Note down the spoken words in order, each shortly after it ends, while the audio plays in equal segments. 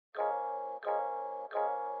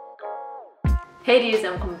Hey dudes,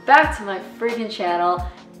 and welcome back to my freaking channel.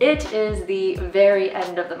 It is the very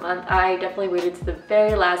end of the month. I definitely waited to the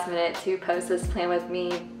very last minute to post this plan with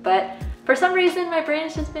me, but for some reason my brain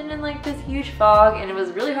has just been in like this huge fog and it was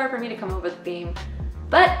really hard for me to come up with a theme.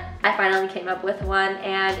 But I finally came up with one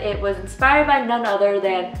and it was inspired by none other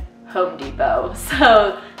than Home Depot.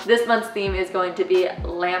 So this month's theme is going to be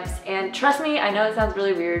lamps, and trust me, I know it sounds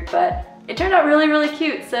really weird, but it turned out really, really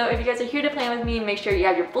cute. So if you guys are here to plan with me, make sure you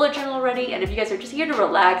have your bullet journal ready. And if you guys are just here to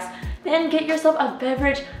relax, then get yourself a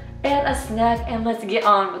beverage and a snack and let's get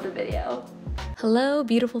on with the video. Hello,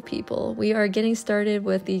 beautiful people. We are getting started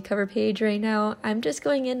with the cover page right now. I'm just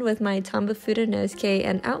going in with my Tombow Fudenosuke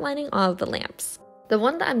and outlining all of the lamps. The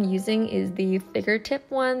one that I'm using is the fingertip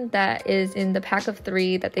one that is in the pack of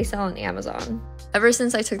 3 that they sell on Amazon. Ever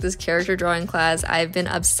since I took this character drawing class, I've been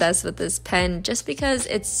obsessed with this pen just because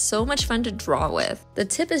it's so much fun to draw with. The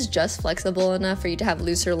tip is just flexible enough for you to have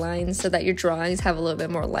looser lines so that your drawings have a little bit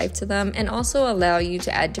more life to them and also allow you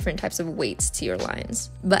to add different types of weights to your lines.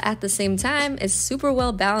 But at the same time, it's super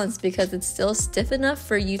well balanced because it's still stiff enough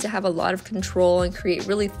for you to have a lot of control and create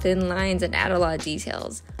really thin lines and add a lot of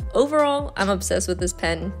details. Overall, I'm obsessed with this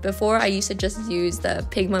pen. Before, I used to just use the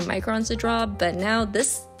Pigma microns to draw, but now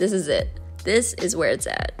this is it. This is where it's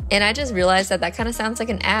at. And I just realized that kind of sounds like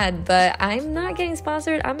an ad, but I'm not getting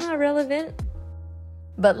sponsored. I'm not relevant.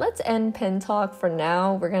 But let's end pen talk for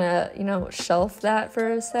now. We're gonna, shelf that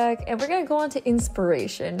for a sec, and we're gonna go on to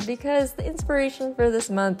inspiration because the inspiration for this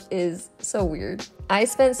month is so weird. I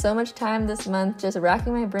spent so much time this month just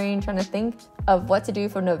racking my brain trying to think of what to do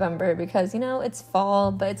for November because, it's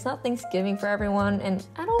fall, but it's not Thanksgiving for everyone, and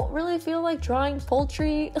I don't really feel like drawing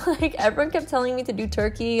poultry. Like, everyone kept telling me to do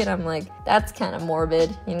turkey, and I'm like, that's kind of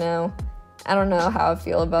morbid, I don't know how I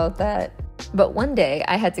feel about that. But one day,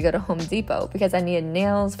 I had to go to Home Depot because I needed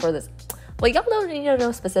nails for this. Well, y'all don't need to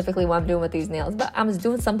know specifically what I'm doing with these nails, but I was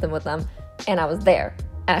doing something with them, and I was there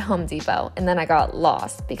at Home Depot, and then I got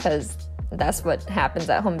lost because that's what happens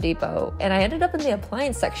at Home Depot, and I ended up in the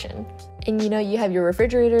appliance section. And you have your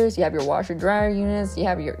refrigerators, you have your washer dryer units, you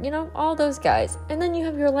have your, all those guys, and then you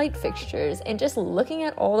have your light fixtures. And just looking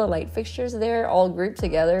at all the light fixtures there, all grouped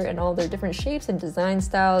together and all their different shapes and design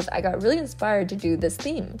styles, I got really inspired to do this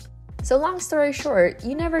theme. So long story short,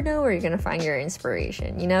 you never know where you're gonna find your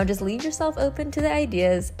inspiration. Just leave yourself open to the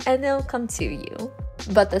ideas and they'll come to you.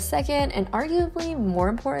 But the second and arguably more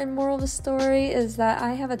important moral of the story is that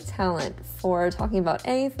I have a talent for talking about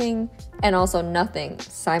anything and also nothing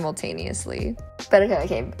simultaneously. But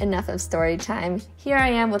okay, enough of story time. Here I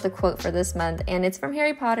am with a quote for this month, and it's from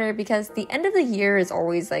Harry Potter because the end of the year is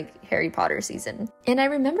always like Harry Potter season. And I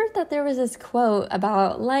remembered that there was this quote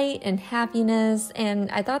about light and happiness, and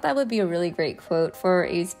I thought that would be a really great quote for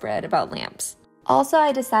a spread about lamps. Also,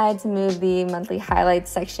 I decided to move the monthly highlights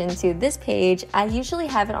section to this page. I usually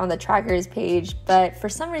have it on the trackers page, but for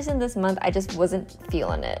some reason this month I just wasn't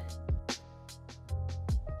feeling it.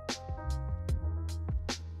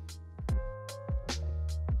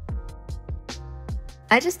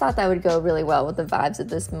 I just thought that would go really well with the vibes of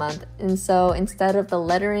this month, and so instead of the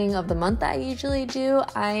lettering of the month that I usually do,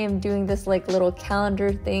 I am doing this like little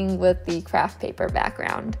calendar thing with the craft paper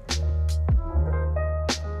background.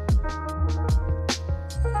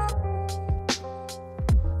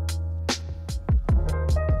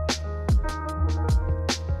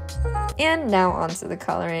 And now onto the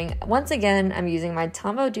coloring. Once again, I'm using my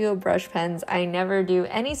Tombow Duo brush pens. I never do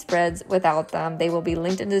any spreads without them. They will be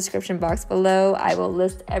linked in the description box below. I will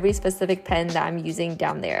list every specific pen that I'm using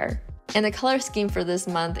down there. And the color scheme for this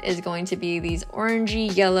month is going to be these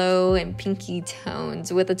orangey, yellow, and pinky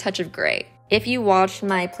tones with a touch of gray. If you watched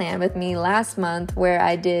my plan with me last month where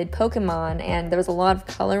I did Pokemon and there was a lot of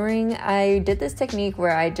coloring, I did this technique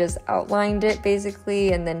where I just outlined it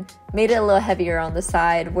basically and then made it a little heavier on the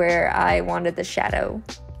side where I wanted the shadow.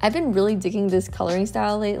 I've been really digging this coloring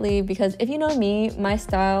style lately because if you know me, my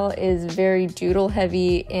style is very doodle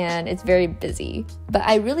heavy and it's very busy. But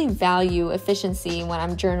I really value efficiency when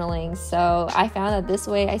I'm journaling, so I found that this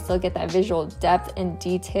way I still get that visual depth and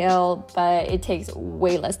detail, but it takes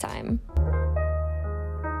way less time.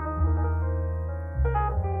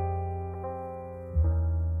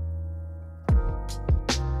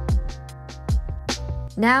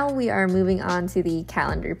 Now we are moving on to the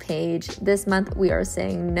calendar page. This month we are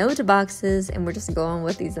saying no to boxes and we're just going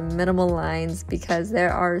with these minimal lines because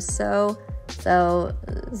there are so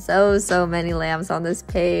many lamps on this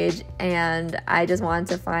page and I just wanted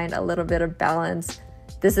to find a little bit of balance.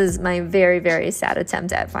 This is my very, very sad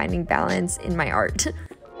attempt at finding balance in my art.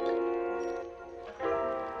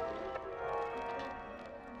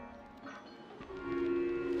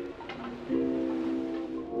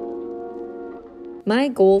 My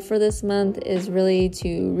goal for this month is really to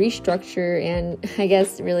restructure and I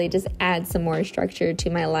guess really just add some more structure to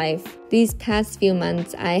my life. These past few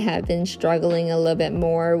months, I have been struggling a little bit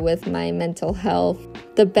more with my mental health.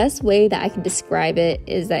 The best way that I can describe it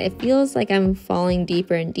is that it feels like I'm falling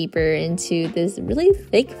deeper and deeper into this really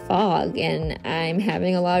thick fog, and I'm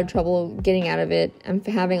having a lot of trouble getting out of it. I'm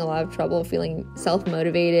having a lot of trouble feeling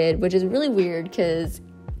self-motivated, which is really weird because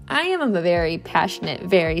I am a very passionate,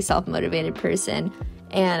 very self-motivated person,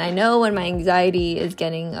 and I know when my anxiety is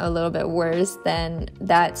getting a little bit worse, then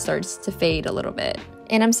that starts to fade a little bit.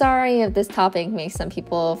 And I'm sorry if this topic makes some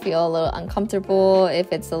people feel a little uncomfortable,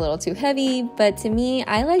 if it's a little too heavy, but to me,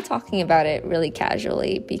 I like talking about it really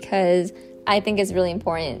casually because I think it's really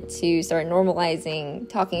important to start normalizing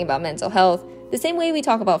talking about mental health the same way we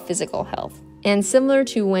talk about physical health. And similar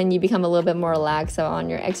to when you become a little bit more lax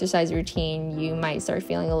on your exercise routine, you might start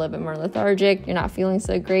feeling a little bit more lethargic, you're not feeling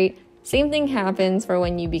so great. Same thing happens for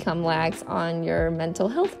when you become lax on your mental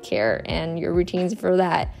health care and your routines for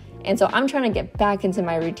that. And so I'm trying to get back into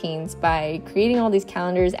my routines by creating all these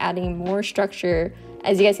calendars, adding more structure.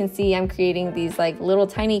 As you guys can see, I'm creating these like little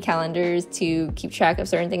tiny calendars to keep track of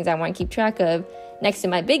certain things I want to keep track of next to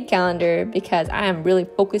my big calendar because I am really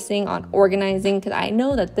focusing on organizing because I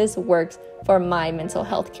know that this works for my mental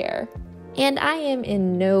health care. And I am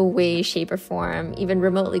in no way, shape, or form even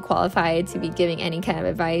remotely qualified to be giving any kind of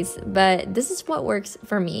advice, but this is what works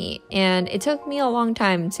for me. And it took me a long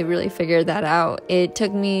time to really figure that out. It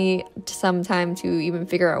took me some time to even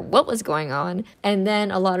figure out what was going on, and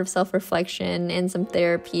then a lot of self-reflection and some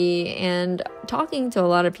therapy and talking to a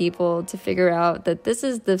lot of people to figure out that this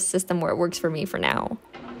is the system where it works for me for now.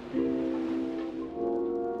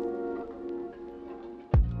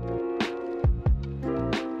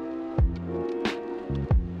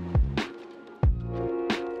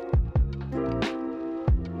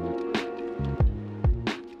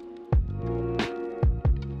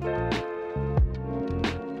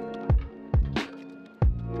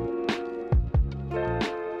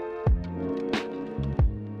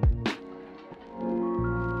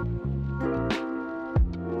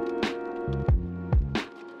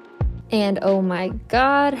 And oh my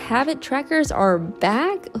god, habit trackers are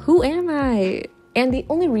back? Who am I? And the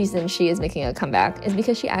only reason she is making a comeback is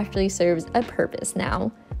because she actually serves a purpose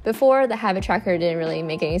now. Before, the habit tracker didn't really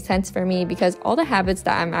make any sense for me because all the habits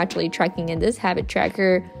that I'm actually tracking in this habit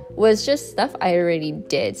tracker was just stuff I already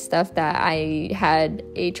did, stuff that I had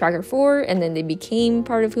a tracker for, and then they became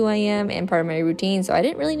part of who I am and part of my routine, so I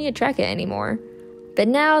didn't really need to track it anymore. But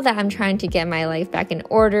now that I'm trying to get my life back in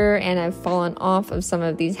order and I've fallen off of some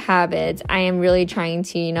of these habits, I am really trying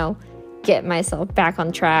to, get myself back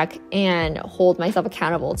on track and hold myself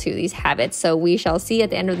accountable to these habits. So we shall see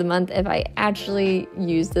at the end of the month if I actually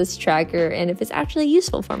use this tracker and if it's actually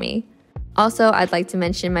useful for me. Also, I'd like to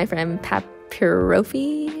mention my friend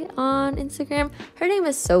Papirofi on Instagram. Her name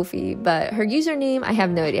is Sophie, but her username I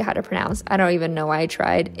have no idea how to pronounce. I don't even know why I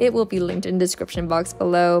tried. It will be linked in the description box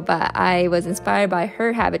below, but I was inspired by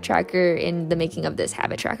her habit tracker in the making of this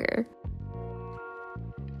habit tracker.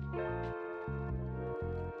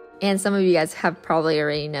 And some of you guys have probably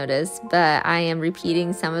already noticed, but I am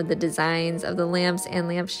repeating some of the designs of the lamps and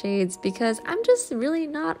lampshades because I'm just really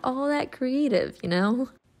not all that creative,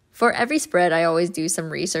 For every spread, I always do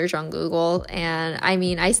some research on Google, and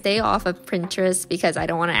I stay off of Pinterest because I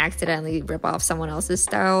don't want to accidentally rip off someone else's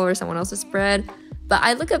style or someone else's spread, but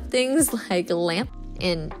I look up things like lamp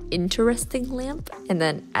and interesting lamp and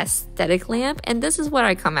then aesthetic lamp, and this is what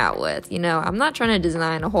I come out with. I'm not trying to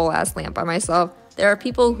design a whole ass lamp by myself. There are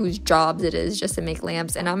people whose jobs it is just to make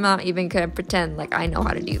lamps, and I'm not even gonna pretend like I know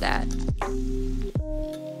how to do that.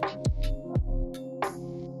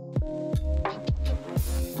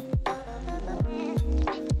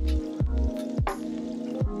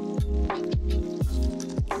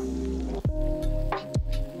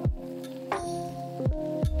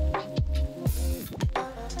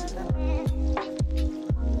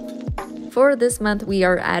 For this month, we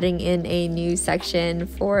are adding in a new section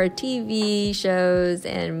for TV shows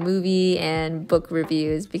and movie and book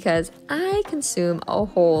reviews because I consume a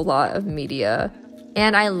whole lot of media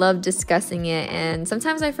and I love discussing it, and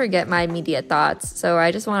sometimes I forget my immediate thoughts, so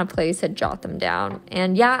I just want a place to jot them down.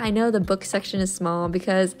 And yeah, I know the book section is small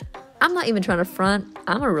because I'm not even trying to front.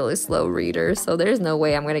 I'm a really slow reader, so there's no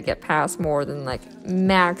way I'm going to get past more than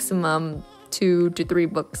maximum 2 to 3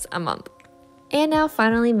 books a month. And now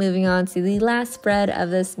finally moving on to the last spread of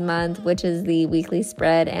this month, which is the weekly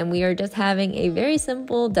spread, and we are just having a very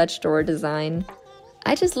simple Dutch door design.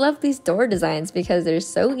 I just love these door designs because they're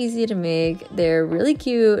so easy to make, they're really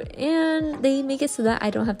cute, and they make it so that I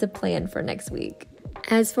don't have to plan for next week.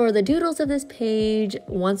 As for the doodles of this page,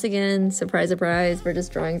 once again, surprise, surprise, we're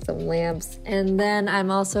just drawing some lamps. And then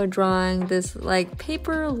I'm also drawing this like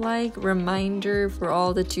paper-like reminder for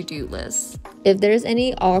all the to-do lists. If there's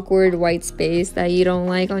any awkward white space that you don't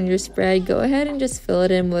like on your spread, go ahead and just fill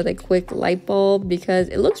it in with a quick light bulb because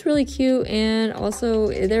it looks really cute and also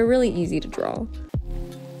they're really easy to draw.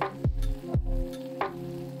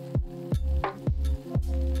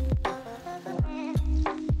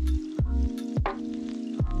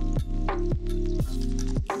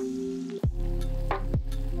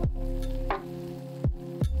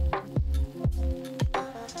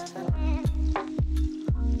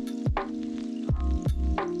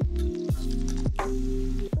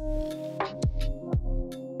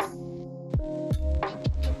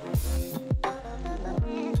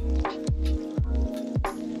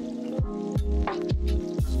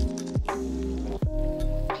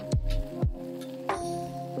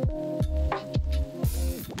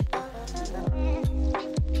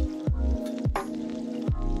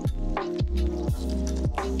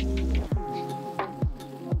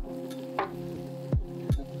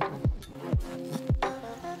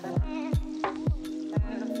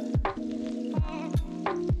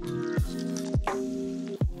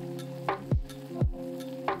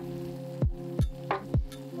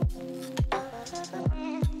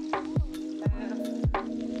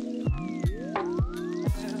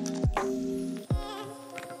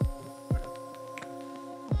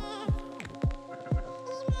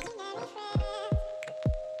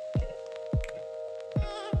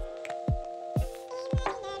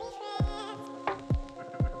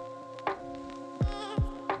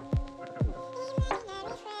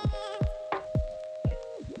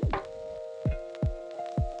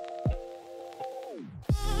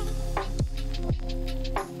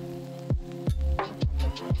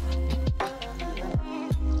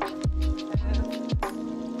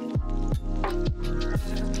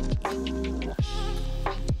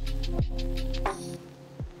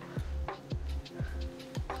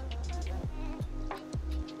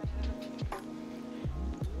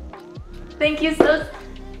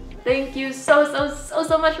 Thank you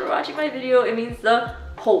so much for watching my video. It means the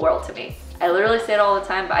whole world to me. I literally say it all the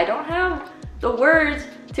time, but I don't have the words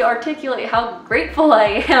to articulate how grateful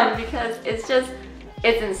I am because it's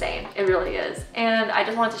insane. It really is. And I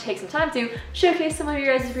just wanted to take some time to showcase some of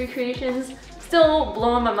your guys' recreations. Still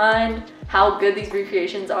blowing my mind how good these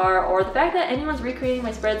recreations are, or the fact that anyone's recreating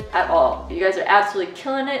my spreads at all. You guys are absolutely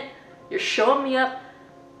killing it. You're showing me up.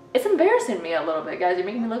 It's embarrassing me a little bit, guys. You're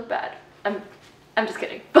making me look bad. I'm just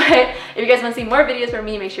kidding. But if you guys want to see more videos from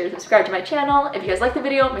me, make sure to subscribe to my channel. If you guys like the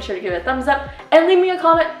video, make sure to give it a thumbs up and leave me a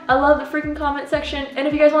comment. I love the freaking comment section. And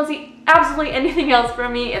if you guys want to see absolutely anything else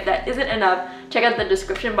from me, if that isn't enough, check out the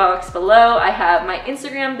description box below. I have my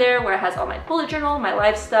Instagram there where it has all my bullet journal, my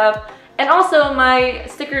life stuff, and also my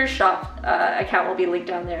sticker shop account will be linked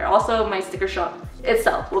down there. Also, my sticker shop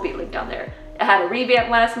itself will be linked down there. I had a revamp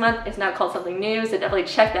last month. It's now called something new, so definitely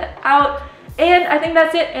check that out. And I think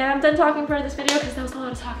that's it, and I'm done talking for this video because that was a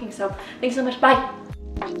lot of talking, so thanks so much,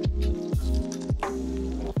 bye!